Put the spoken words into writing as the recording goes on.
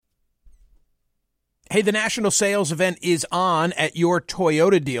Hey, the national sales event is on at your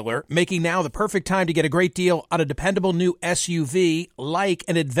Toyota dealer, making now the perfect time to get a great deal on a dependable new SUV like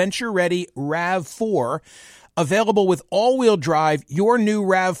an adventure-ready RAV4. Available with all-wheel drive, your new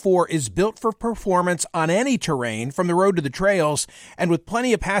RAV4 is built for performance on any terrain, from the road to the trails, and with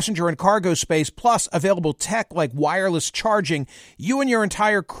plenty of passenger and cargo space, plus available tech like wireless charging, you and your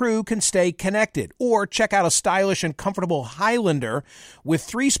entire crew can stay connected. Or check out a stylish and comfortable Highlander with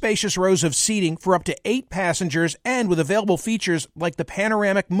 3 spacious rows of seating for up to 8 passengers and with available features like the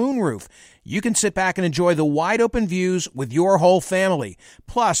panoramic moonroof. You can sit back and enjoy the wide-open views with your whole family.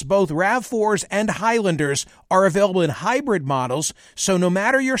 Plus, both RAV4s and Highlanders are available in hybrid models, so no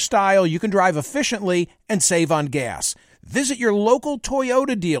matter your style, you can drive efficiently and save on gas. Visit your local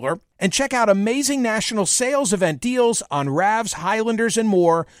Toyota dealer and check out amazing national sales event deals on RAVs, Highlanders, and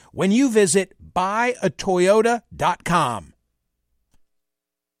more when you visit buyatoyota.com.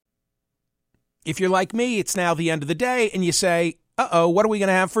 If you're like me, it's now the end of the day and you say, uh-oh, what are we going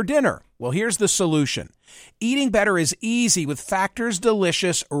to have for dinner? Well, here's the solution. Eating better is easy with Factor's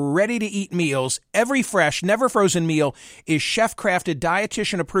delicious, ready-to-eat meals. Every fresh, never frozen meal is chef-crafted,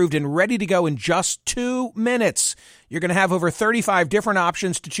 dietitian-approved, and ready to go in just 2 minutes. You're going to have over 35 different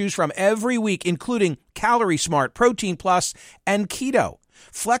options to choose from every week, including Calorie Smart, Protein Plus, and Keto.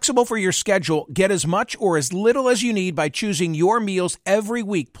 Flexible for your schedule, get as much or as little as you need by choosing your meals every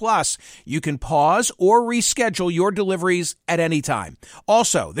week. Plus, you can pause or reschedule your deliveries at any time.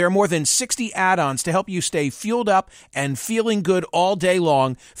 Also, there are more than 60 add-ons to help you stay fueled up and feeling good all day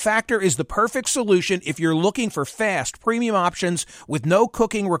long. Factor is the perfect solution if you're looking for fast, premium options with no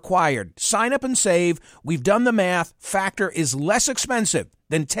cooking required. Sign up and save. We've done the math. Factor is less expensive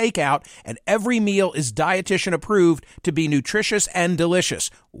than takeout, and every meal is dietitian approved to be nutritious and delicious.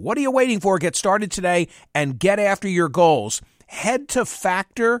 What are you waiting for? Get started today and get after your goals. Head to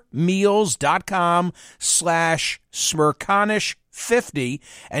factormeals.com/Smirconish50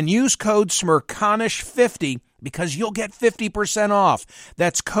 and use code Smirconish50 because you'll get 50% off.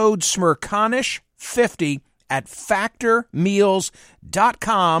 That's code Smirconish50 at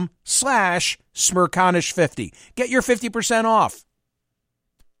factormeals.com/Smirconish50. Get your 50% off.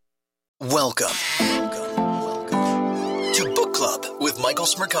 Welcome to Book Club with Michael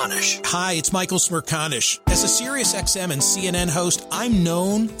Smirconish. Hi, it's Michael Smirconish. As a Sirius XM and CNN host, I'm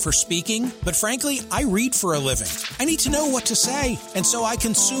known for speaking, but frankly, I read for a living. I need to know what to say, and so I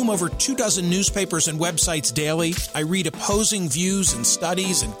consume over 24 newspapers and websites daily. I read opposing views and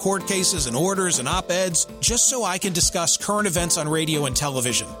studies and court cases and orders and op-eds just so I can discuss current events on radio and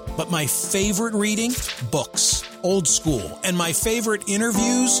television. But my favorite reading? Books. Old school. And my favorite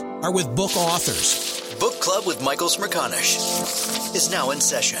interviews are with book authors. Book Club with Michael Smirconish is now in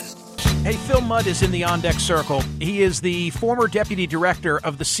session. Hey, Phil Mudd is in the on-deck circle. He is the former deputy director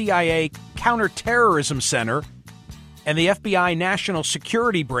of the CIA Counterterrorism Center and the FBI National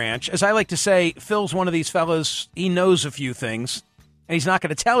Security Branch. As I like to say, Phil's one of these fellas, he knows a few things, and he's not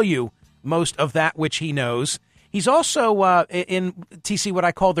going to tell you most of that which he knows. He's also in TC, what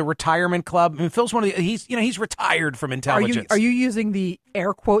I call the retirement club. I mean, Phil's one of the, he's retired from intelligence. Are you using the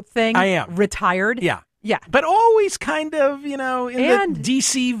air quote thing? I am. Retired? Yeah. Yeah. But always kind of, in the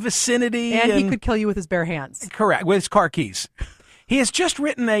D.C. vicinity. And he could kill you with his bare hands. Correct, with his car keys. He has just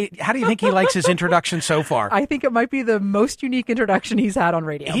written how do you think he likes his introduction so far? I think it might be the most unique introduction he's had on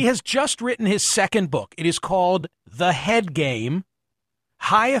radio. He has just written his second book. It is called The Head Game: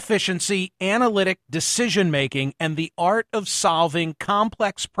 High-Efficiency Analytic Decision Making and the Art of Solving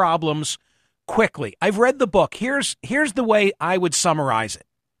Complex Problems Quickly. I've read the book. Here's the way I would summarize it.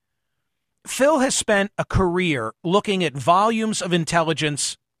 Phil has spent a career looking at volumes of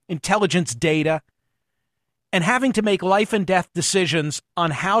intelligence data, and having to make life and death decisions on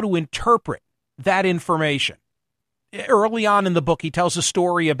how to interpret that information. Early on in the book, he tells a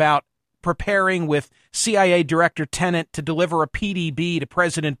story about preparing with CIA Director Tenet to deliver a PDB to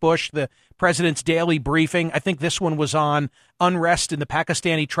President Bush, the president's daily briefing. I think this one was on unrest in the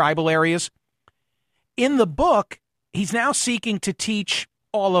Pakistani tribal areas. In the book, he's now seeking to teach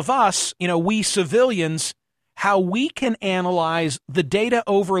all of us, we civilians, how we can analyze the data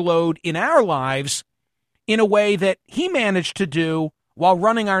overload in our lives in a way that he managed to do while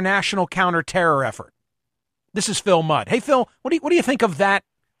running our national counterterror effort. This is Phil Mudd. Hey, Phil, what do you think of that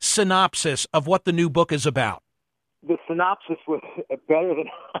synopsis of what the new book is about? The synopsis was better than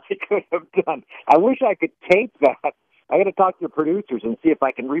I could have done. I wish I could tape that. I got to talk to your producers and see if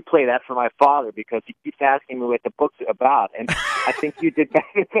I can replay that for my father, because he keeps asking me what the book's about, and I think you did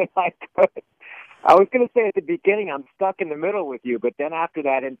better than I could. I was going to say at the beginning, I'm stuck in the middle with you, but then after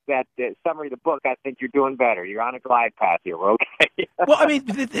that, in that summary of the book, I think you're doing better. You're on a glide path here. We're okay. Well, I mean,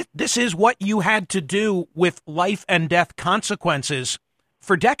 this is what you had to do with life and death consequences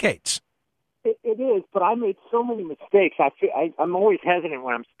for decades. It is, but I made so many mistakes. I'm always hesitant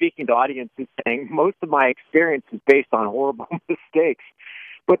when I'm speaking to audiences saying most of my experience is based on horrible mistakes.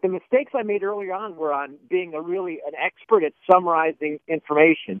 But the mistakes I made earlier on were on being an expert at summarizing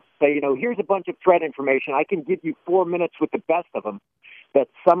information. Say, here's a bunch of threat information. I can give you 4 minutes with the best of them that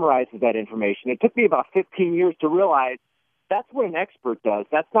summarizes that information. It took me about 15 years to realize that's what an expert does.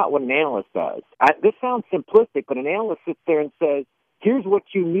 That's not what an analyst does. This sounds simplistic, but an analyst sits there and says, here's what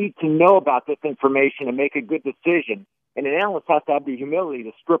you need to know about this information to make a good decision. And an analyst has to have the humility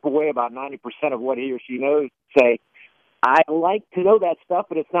to strip away about 90% of what he or she knows, say, I like to know that stuff,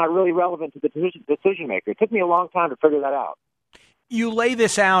 but it's not really relevant to the decision maker. It took me a long time to figure that out. You lay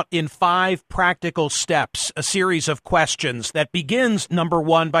this out in 5 practical steps, a series of questions that begins, number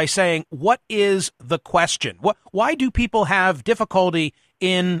 1, by saying, what is the question? Why do people have difficulty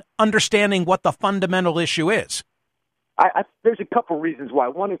in understanding what the fundamental issue is? There's a couple reasons why.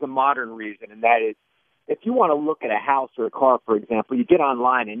 One is a modern reason, and that is if you want to look at a house or a car, for example, you get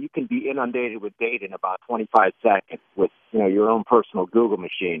online and you can be inundated with data in about 25 seconds with your own personal Google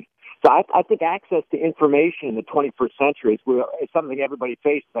machine. So I think access to information in the 21st century is something everybody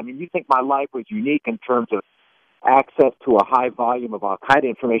faces. I mean, you think my life was unique in terms of access to a high volume of Al-Qaeda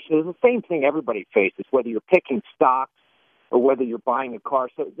information. It's the same thing everybody faces, whether you're picking stocks or whether you're buying a car.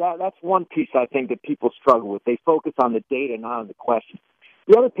 So that's one piece I think that people struggle with. They focus on the data, not on the question.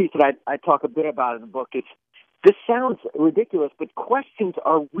 The other piece that I talk a bit about in the book is, this sounds ridiculous, but questions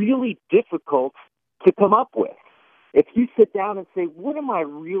are really difficult to come up with. If you sit down and say, what am I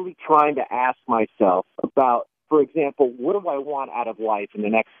really trying to ask myself about, for example, what do I want out of life in the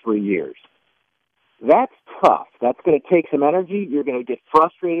next 3 years? That's tough. That's going to take some energy. You're going to get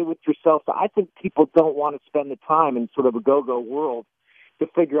frustrated with yourself. So I think people don't want to spend the time in sort of a go-go world to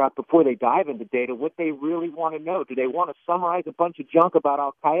figure out before they dive into data what they really want to know. Do they want to summarize a bunch of junk about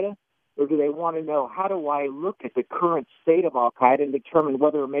Al-Qaeda? Or do they want to know, how do I look at the current state of Al-Qaeda and determine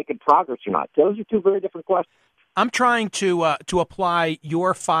whether we're making progress or not? Those are 2 very different questions. I'm trying to apply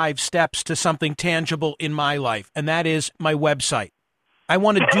your 5 steps to something tangible in my life, and that is my website. I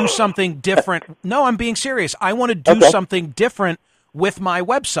want to do something different. No, I'm being serious. I want to do something different with my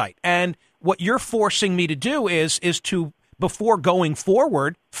website. And what you're forcing me to do is to, before going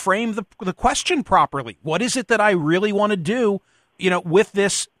forward, frame the question properly. What is it that I really want to do, with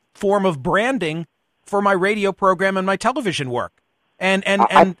this form of branding for my radio program and my television work?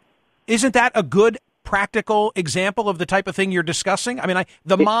 And isn't that a good practical example of the type of thing you're discussing? I mean,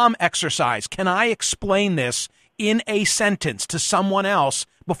 the mom exercise. Can I explain this in a sentence to someone else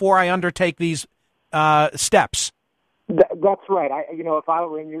before I undertake these steps? That's right. If I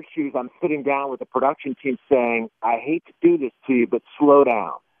were in your shoes, I'm sitting down with the production team saying, I hate to do this to you, but slow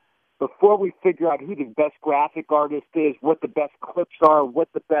down. Before we figure out who the best graphic artist is, what the best clips are, what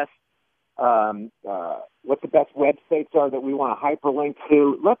the best websites are that we want to hyperlink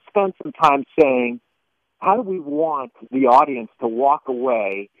to, let's spend some time saying, how do we want the audience to walk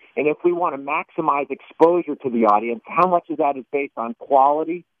away? And if we want to maximize exposure to the audience, how much of that is based on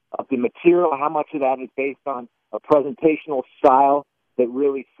quality of the material? How much of that is based on a presentational style that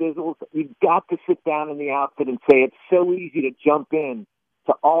really sizzles? You've got to sit down in the outfit and say, it's so easy to jump in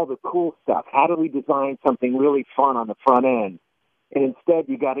to all the cool stuff. How do we design something really fun on the front end? And instead,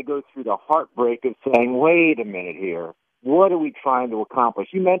 you got to go through the heartbreak of saying, wait a minute here. What are we trying to accomplish?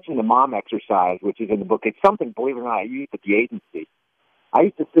 You mentioned the mom exercise, which is in the book. It's something, believe it or not, I used at the agency. I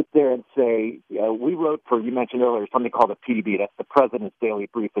used to sit there and say, we wrote for, you mentioned earlier, something called a PDB. That's the President's Daily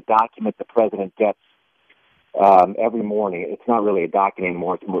Brief, a document the President gets every morning. It's not really a document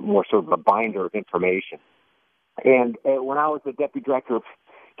anymore. It's more sort of a binder of information. And when I was the Deputy Director of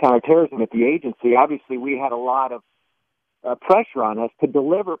Counterterrorism at the agency, obviously we had a lot of pressure on us to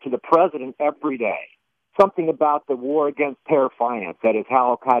deliver to the President every day. Something about the war against terror finance, that is how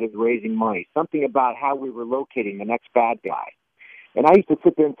Al-Qaeda is raising money. Something about how we were locating the next bad guy. And I used to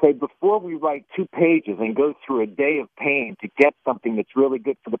sit there and say, before we write 2 pages and go through a day of pain to get something that's really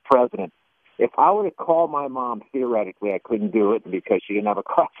good for the President, if I were to call my mom, theoretically, I couldn't do it because she didn't have a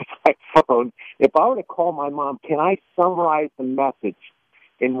classified phone. If I were to call my mom, can I summarize the message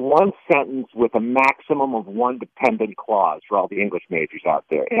in 1 sentence with a maximum of 1 dependent clause for all the English majors out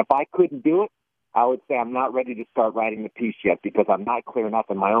there? And if I couldn't do it, I would say I'm not ready to start writing the piece yet because I'm not clear enough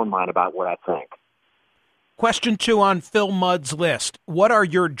in my own mind about what I think. Question 2 on Phil Mudd's list. What are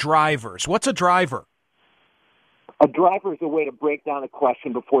your drivers? What's a driver? A driver is a way to break down a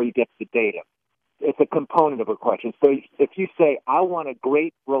question before you get to the data. it's a component of a question. So if you say, I want a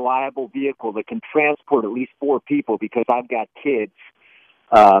great, reliable vehicle that can transport at least 4 people because I've got kids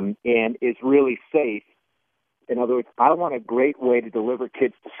and is really safe, in other words, I want a great way to deliver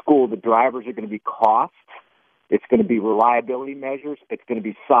kids to school. The drivers are going to be cost. It's going to be reliability measures. It's going to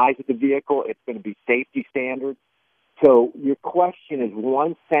be size of the vehicle. It's going to be safety standards. So your question is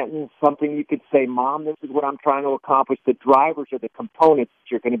one sentence, something you could say, Mom, this is what I'm trying to accomplish. The drivers are the components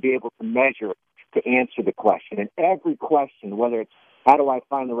that you're going to be able to measure to answer the question. And every question, whether it's how do I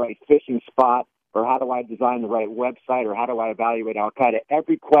find the right fishing spot or how do I design the right website or how do I evaluate Al-Qaeda,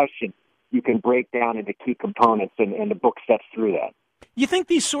 every question you can break down into key components, and the book steps through that. You think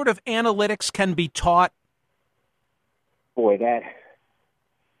these sort of analytics can be taught? Boy,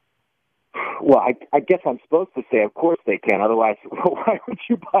 well, I guess I'm supposed to say, of course they can. Otherwise, why would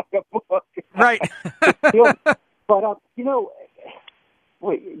you buy a book? Right. But,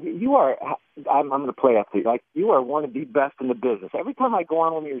 wait, you are, I'm going to play up to you. Like, you are one of the best in the business. Every time I go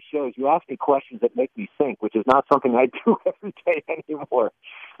on one of your shows, you ask me questions that make me think, which is not something I do every day anymore.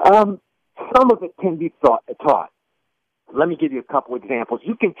 Some of it can be taught. Let me give you a couple examples.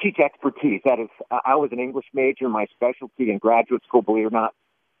 You can teach expertise. That is, I was an English major. My specialty in graduate school, believe it or not,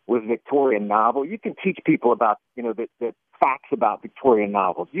 was Victorian novel. You can teach people about, the facts about Victorian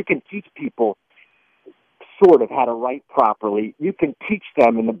novels. You can teach people sort of how to write properly. You can teach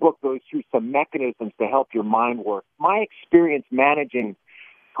them, and the book goes through some mechanisms to help your mind work. My experience managing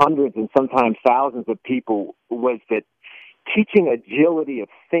hundreds and sometimes thousands of people was that teaching agility of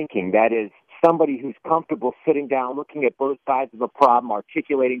thinking, that is, somebody who's comfortable sitting down, looking at both sides of a problem,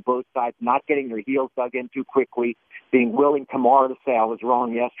 articulating both sides, not getting their heels dug in too quickly, being willing tomorrow to say I was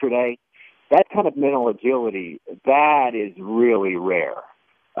wrong yesterday, that kind of mental agility, that is really rare.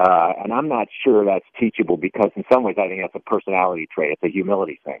 And I'm not sure that's teachable because in some ways I think that's a personality trait. It's a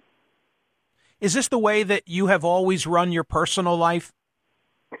humility thing. Is this the way that you have always run your personal life?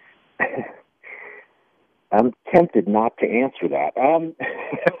 I'm tempted not to answer that.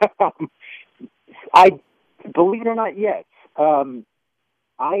 I believe it or not, yes.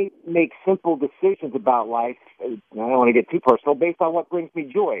 I make simple decisions about life. I don't want to get too personal, based on what brings me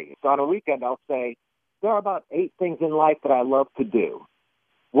joy. So on a weekend, I'll say there are about 8 things in life that I love to do.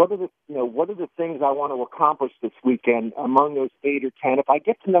 What are the things I want to accomplish this weekend among those 8 or 10? If I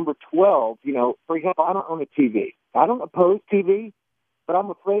get to number 12, for example, I don't own a TV. I don't oppose TV, but I'm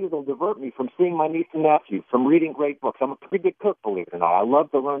afraid it'll divert me from seeing my niece and nephew, from reading great books. I'm a pretty good cook, believe it or not. I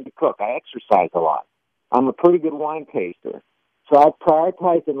love to learn to cook. I exercise a lot. I'm a pretty good wine taster. So I've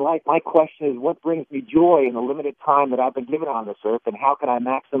prioritized in life. My question is, what brings me joy in the limited time that I've been given on this earth, and how can I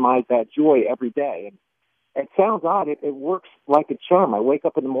maximize that joy every day? And it sounds odd. It works like a charm. I wake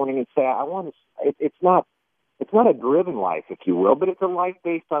up in the morning and say, I want to. It's not a driven life, if you will, but it's a life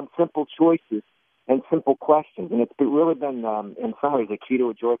based on simple choices and simple questions. And it's really been, in some ways, the key to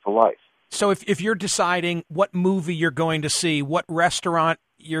a joyful life. So if you're deciding what movie you're going to see, what restaurant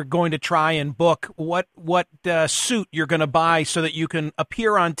you're going to try and book, what suit you're going to buy so that you can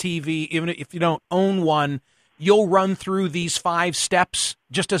appear on TV, even if you don't own one, you'll run through these 5 steps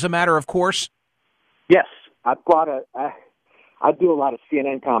just as a matter of course? Yes. I do a lot of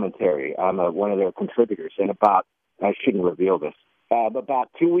CNN commentary. I'm one of their contributors. And I shouldn't reveal this,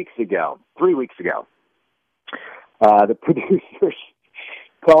 about 3 weeks ago, the producers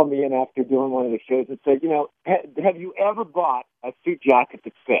called me in after doing one of the shows and said, have you ever bought a suit jacket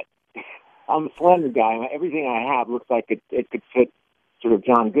that fits? I'm a slender guy. Everything I have looks like it could fit sort of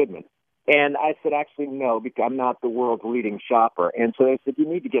John Goodman. And I said, actually, no, because I'm not the world's leading shopper. And so they said, you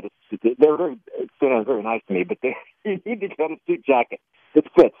need to get a suit. They were very nice to me, but you need to get a suit jacket that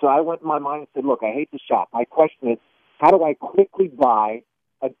fits. So I went in my mind and said, look, I hate to shop. My question is, how do I quickly buy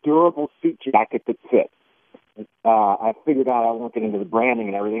a durable suit jacket that fits? I figured out I won't get into the branding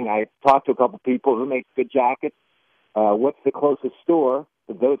and everything. I talked to a couple people who make good jackets. What's the closest store?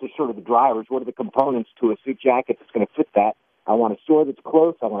 Those are sort of the drivers. What are the components to a suit jacket that's going to fit that? I want a store that's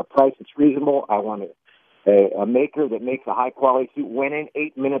close. I want a price that's reasonable. I want a maker that makes a high-quality suit. Went in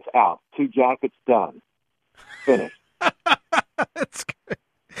 8 minutes out. 2 jackets done. Finished. That's good.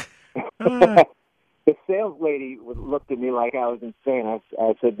 The sales lady looked at me like I was insane.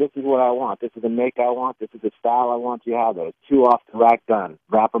 I said, this is what I want. This is the make I want. This is the style I want. You have those. 2 off the rack done.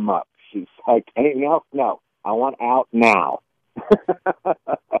 Wrap them up. She's like, anything else? No. I want out now.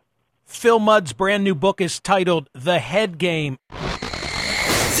 Phil Mudd's brand new book is titled The Head Game.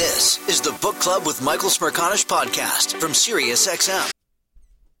 This is the Book Club with Michael Smerconish podcast from SiriusXM.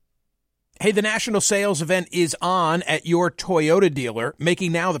 Hey, the national sales event is on at your Toyota dealer,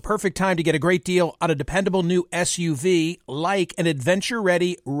 making now the perfect time to get a great deal on a dependable new SUV like an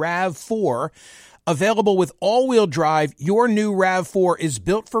adventure-ready RAV4. Available with all-wheel drive, your new RAV4 is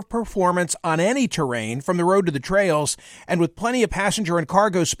built for performance on any terrain, from the road to the trails, and with plenty of passenger and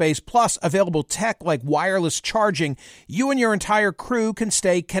cargo space, plus available tech like wireless charging, you and your entire crew can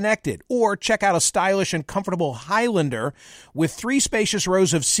stay connected. Or check out a stylish and comfortable Highlander with 3 spacious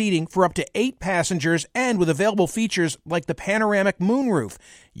rows of seating for up to 8 passengers, and with available features like the panoramic moonroof.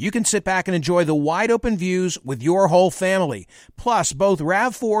 You can sit back and enjoy the wide-open views with your whole family. Plus, both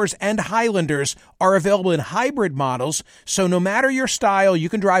RAV4s and Highlanders are available in hybrid models, so no matter your style, you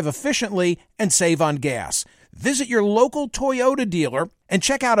can drive efficiently and save on gas. Visit your local Toyota dealer and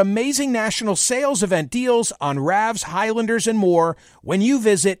check out amazing national sales event deals on RAVs, Highlanders, and more when you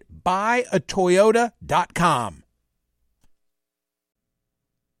visit buyatoyota.com.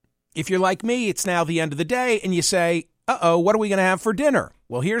 If you're like me, it's now the end of the day and you say, uh-oh, what are we going to have for dinner?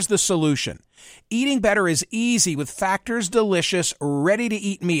 Well, here's the solution. Eating better is easy with Factor's delicious,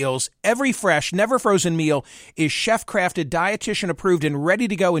 ready-to-eat meals. Every fresh, never frozen meal is chef-crafted, dietitian-approved, and ready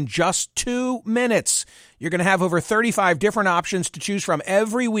to go in just 2 minutes. You're going to have over 35 different options to choose from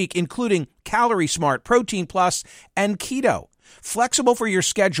every week, including Calorie Smart, Protein Plus, and Keto. Flexible for your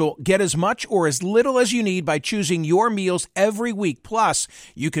schedule, get as much or as little as you need by choosing your meals every week. Plus,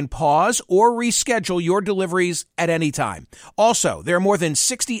 you can pause or reschedule your deliveries at any time. Also, there are more than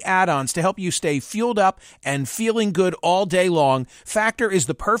 60 add-ons to help you stay fueled up and feeling good all day long. Factor is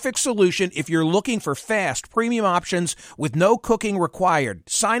the perfect solution if you're looking for fast, premium options with no cooking required.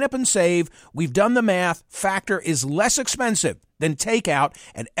 Sign up and save. We've done the math. Factor is less expensive than takeout,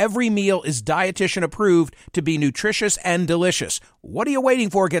 and every meal is dietitian approved to be nutritious and delicious. What are you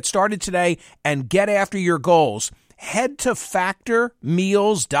waiting for? Get started today and get after your goals. Head to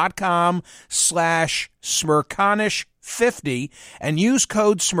factormeals.com/Smerconish50 and use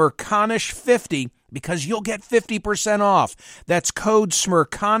code Smerconish50 because you'll get 50% off. That's code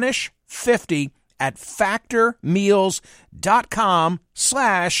Smerconish50 at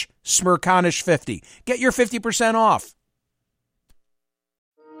factormeals.com/Smerconish50. Get your 50% off.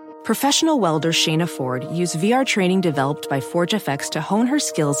 Professional welder Shayna Ford used VR training developed by ForgeFX to hone her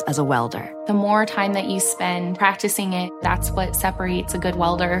skills as a welder. The more time that you spend practicing it, that's what separates a good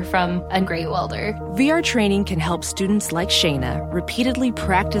welder from a great welder. VR training can help students like Shayna repeatedly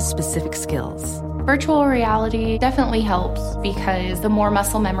practice specific skills. Virtual reality definitely helps because the more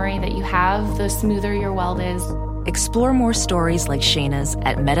muscle memory that you have, the smoother your weld is. Explore more stories like Shayna's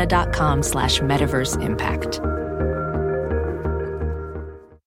at meta.com/metaverseimpact.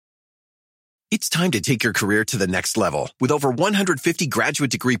 It's time to take your career to the next level. With over 150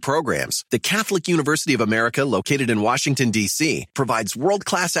 graduate degree programs, the Catholic University of America, located in Washington, D.C., provides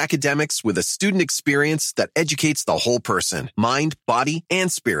world-class academics with a student experience that educates the whole person, mind, body,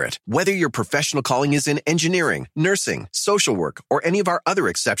 and spirit. Whether your professional calling is in engineering, nursing, social work, or any of our other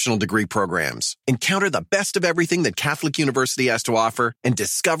exceptional degree programs, encounter the best of everything that Catholic University has to offer and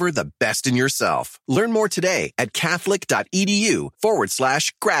discover the best in yourself. Learn more today at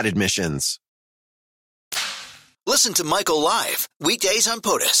catholic.edu/grad admissions. Listen to Michael live weekdays on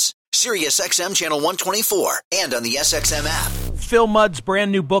POTUS, Sirius XM Channel 124, and on the SXM app. Phil Mudd's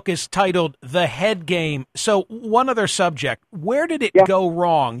brand new book is titled The Head Game. So one other subject, where did it go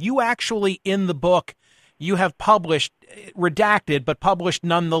wrong? You actually, in the book, you have published, redacted, but published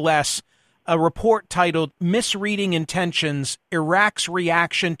nonetheless, a report titled Misreading Intentions, Iraq's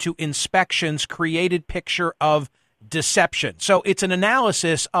Reaction to Inspections Created Picture of Deception. So it's an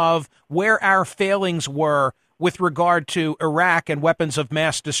analysis of where our failings were with regard to Iraq and weapons of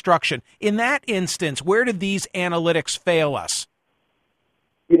mass destruction. In that instance, where did these analytics fail us?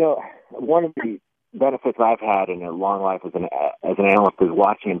 You know, one of the benefits I've had in a long life as an analyst is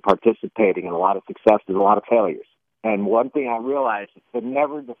watching and participating in a lot of successes and a lot of failures. And one thing I realized is that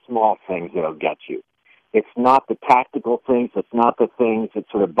never the small things that'll get you. It's not the tactical things. It's not the things that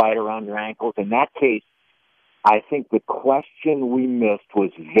sort of bite around your ankles. In that case, I think the question we missed was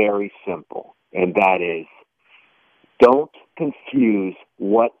very simple, and that is, don't confuse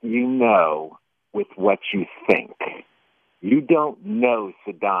what you know with what you think. You don't know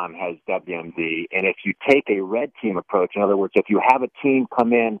Saddam has WMD, and if you take a red team approach, in other words, if you have a team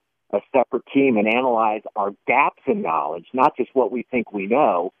come in, a separate team, and analyze our gaps in knowledge, not just what we think we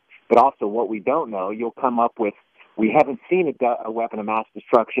know, but also what we don't know, you'll come up with, we haven't seen a weapon of mass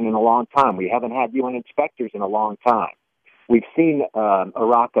destruction in a long time. We haven't had UN inspectors in a long time. We've seen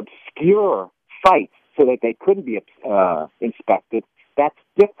Iraq obscure sites so that they couldn't be inspected. That's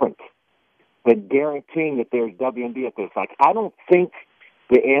different than guaranteeing that there's WMD at this. Like, I don't think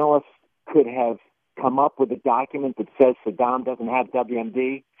the analysts could have come up with a document that says Saddam doesn't have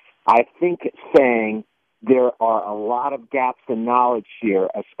WMD. I think saying there are a lot of gaps in knowledge here,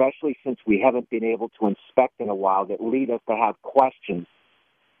 especially since we haven't been able to inspect in a while, that lead us to have questions.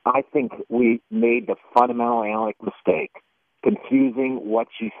 I think we made the fundamental analytic mistake, confusing what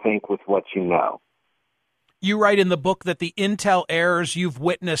you think with what you know. You write in the book that the intel errors you've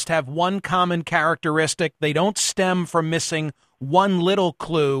witnessed have one common characteristic. They don't stem from missing one little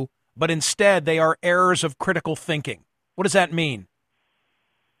clue, but instead they are errors of critical thinking. What does that mean?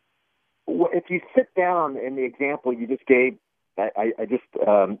 Well, if you sit down in the example you just gave, I just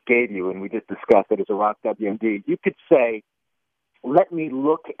gave you, and we just discussed it as Iraq WMD, you could say, let me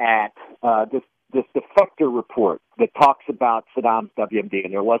look at this defector report that talks about Saddam's WMD,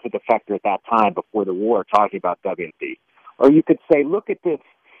 and there was a defector at that time before the war talking about WMD. Or you could say, look at this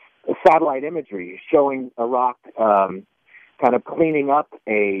satellite imagery showing Iraq kind of cleaning up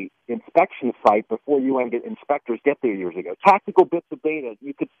a inspection site before UN inspectors get there years ago. Tactical bits of data,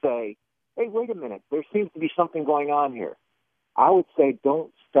 you could say, hey, wait a minute, there seems to be something going on here. I would say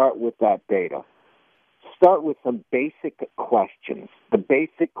don't start with that data. Start with some basic questions. The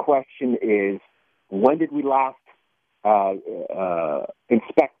basic question is, when did we last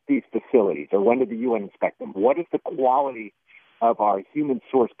inspect these facilities, or when did the UN inspect them? What is the quality of our human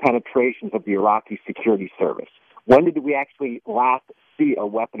source penetrations of the Iraqi security service? When did we actually last see a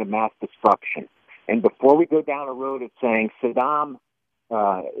weapon of mass destruction? And before we go down a road of saying Saddam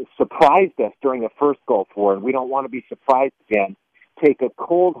surprised us during the first Gulf War, and we don't want to be surprised again, take a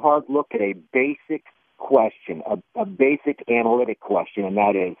cold, hard look at a basic question, a basic analytic question, and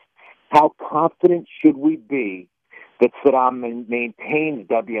that is, how confident should we be that Saddam maintains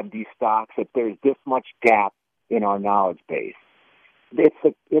WMD stocks if there's this much gap in our knowledge base? It's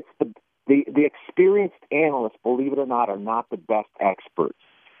the experienced analysts, believe it or not, are not the best experts.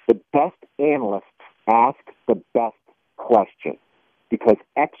 The best analysts ask the best question, because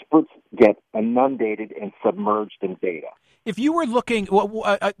experts get inundated and submerged in data. If you were looking,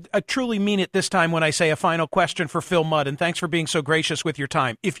 I truly mean it this time when I say a final question for Phil Mudd, and thanks for being so gracious with your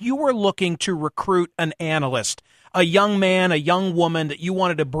time. If you were looking to recruit an analyst, a young man, a young woman that you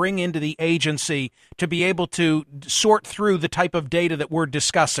wanted to bring into the agency to be able to sort through the type of data that we're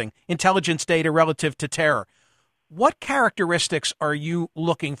discussing, intelligence data relative to terror, what characteristics are you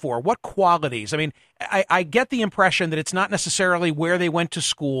looking for? What qualities? I mean, I get the impression that it's not necessarily where they went to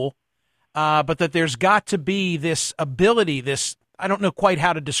school, but that there's got to be this ability, this, I don't know quite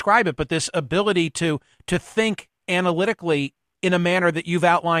how to describe it, but this ability to think analytically in a manner that you've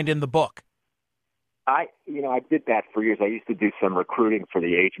outlined in the book. I did that for years. I used to do some recruiting for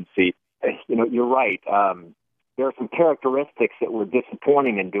the agency. You're right. There are some characteristics that were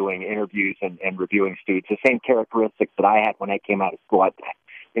disappointing in doing interviews and reviewing students, the same characteristics that I had when I came out of school. I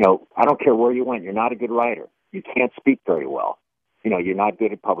don't care where you went. You're not a good writer. You can't speak very well. You're not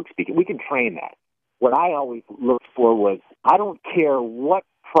good at public speaking. We can train that. What I always looked for was, I don't care what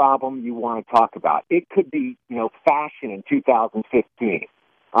problem you want to talk about. It could be, fashion in 2015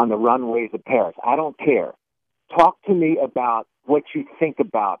 on the runways of Paris. I don't care. Talk to me about what you think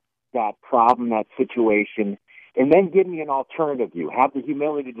about that problem, that situation, and then give me an alternative view. Have the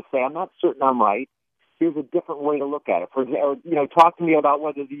humility to say, I'm not certain I'm right. Here's a different way to look at it. Talk to me about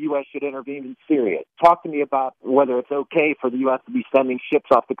whether the U.S. should intervene in Syria. Talk to me about whether it's okay for the U.S. to be sending ships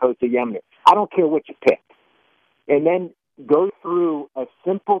off the coast of Yemen. I don't care what you pick. And then go through a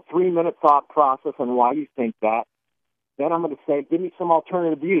simple 3-minute thought process on why you think that. Then I'm going to say, give me some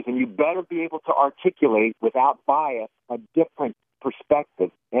alternative views. And you better be able to articulate without bias a different perspective.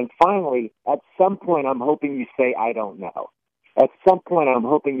 And finally, at some point, I'm hoping you say, I don't know. At some point, I'm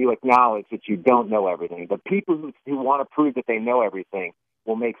hoping you acknowledge that you don't know everything. The people who want to prove that they know everything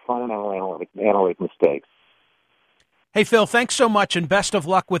will make fundamental analytic mistakes. Hey, Phil, thanks so much, and best of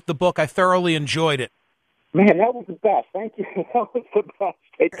luck with the book. I thoroughly enjoyed it. Man, that was the best. Thank you. That was the best.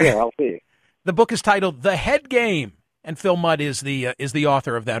 Take care. I'll see you. The book is titled The Head Game, and Phil Mudd is the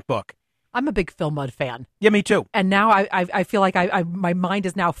author of that book. I'm a big Phil Mudd fan. Yeah, me too. And now I feel like my mind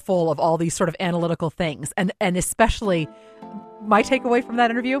is now full of all these sort of analytical things. And especially my takeaway from that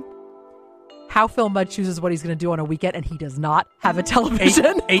interview, how Phil Mudd chooses what he's going to do on a weekend, and he does not have a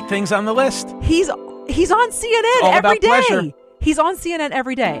television. Eight things on the list. He's on CNN every day. Pleasure. He's on CNN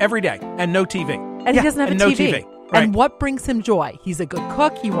every day. Every day. And no TV. And he doesn't have a no TV. Right. And what brings him joy? He's a good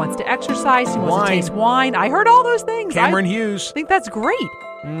cook. He wants to exercise. He wants to taste wine. I heard all those things. Cameron Hughes. I think that's great.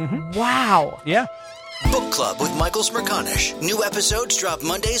 Mm-hmm. Wow. Yeah. Book Club with Michael Smerconish. New episodes drop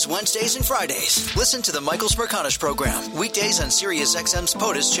Mondays, Wednesdays, and Fridays. Listen to the Michael Smerconish program weekdays on SiriusXM's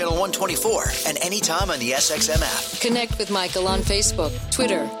POTUS Channel 124 and anytime on the SXM app. Connect with Michael on Facebook,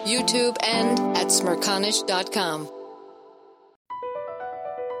 Twitter, YouTube, and at Smerconish.com.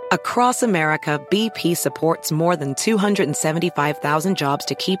 Across America, BP supports more than 275,000 jobs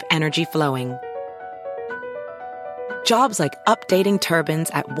to keep energy flowing. Jobs like updating turbines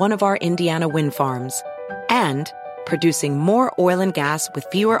at one of our Indiana wind farms and producing more oil and gas with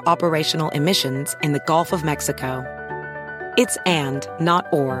fewer operational emissions in the Gulf of Mexico. It's and, not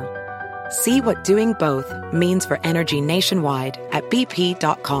or. See what doing both means for energy nationwide at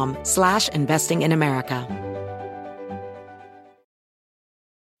bp.com/investing in America.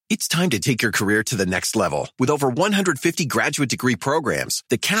 It's time to take your career to the next level. With over 150 graduate degree programs,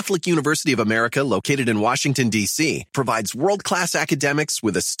 the Catholic University of America, located in Washington, D.C., provides world-class academics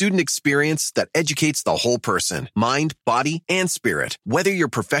with a student experience that educates the whole person, mind, body, and spirit. Whether your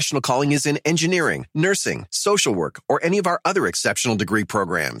professional calling is in engineering, nursing, social work, or any of our other exceptional degree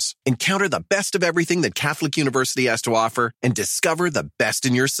programs, encounter the best of everything that Catholic University has to offer and discover the best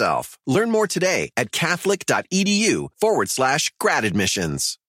in yourself. Learn more today at catholic.edu/grad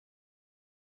admissions.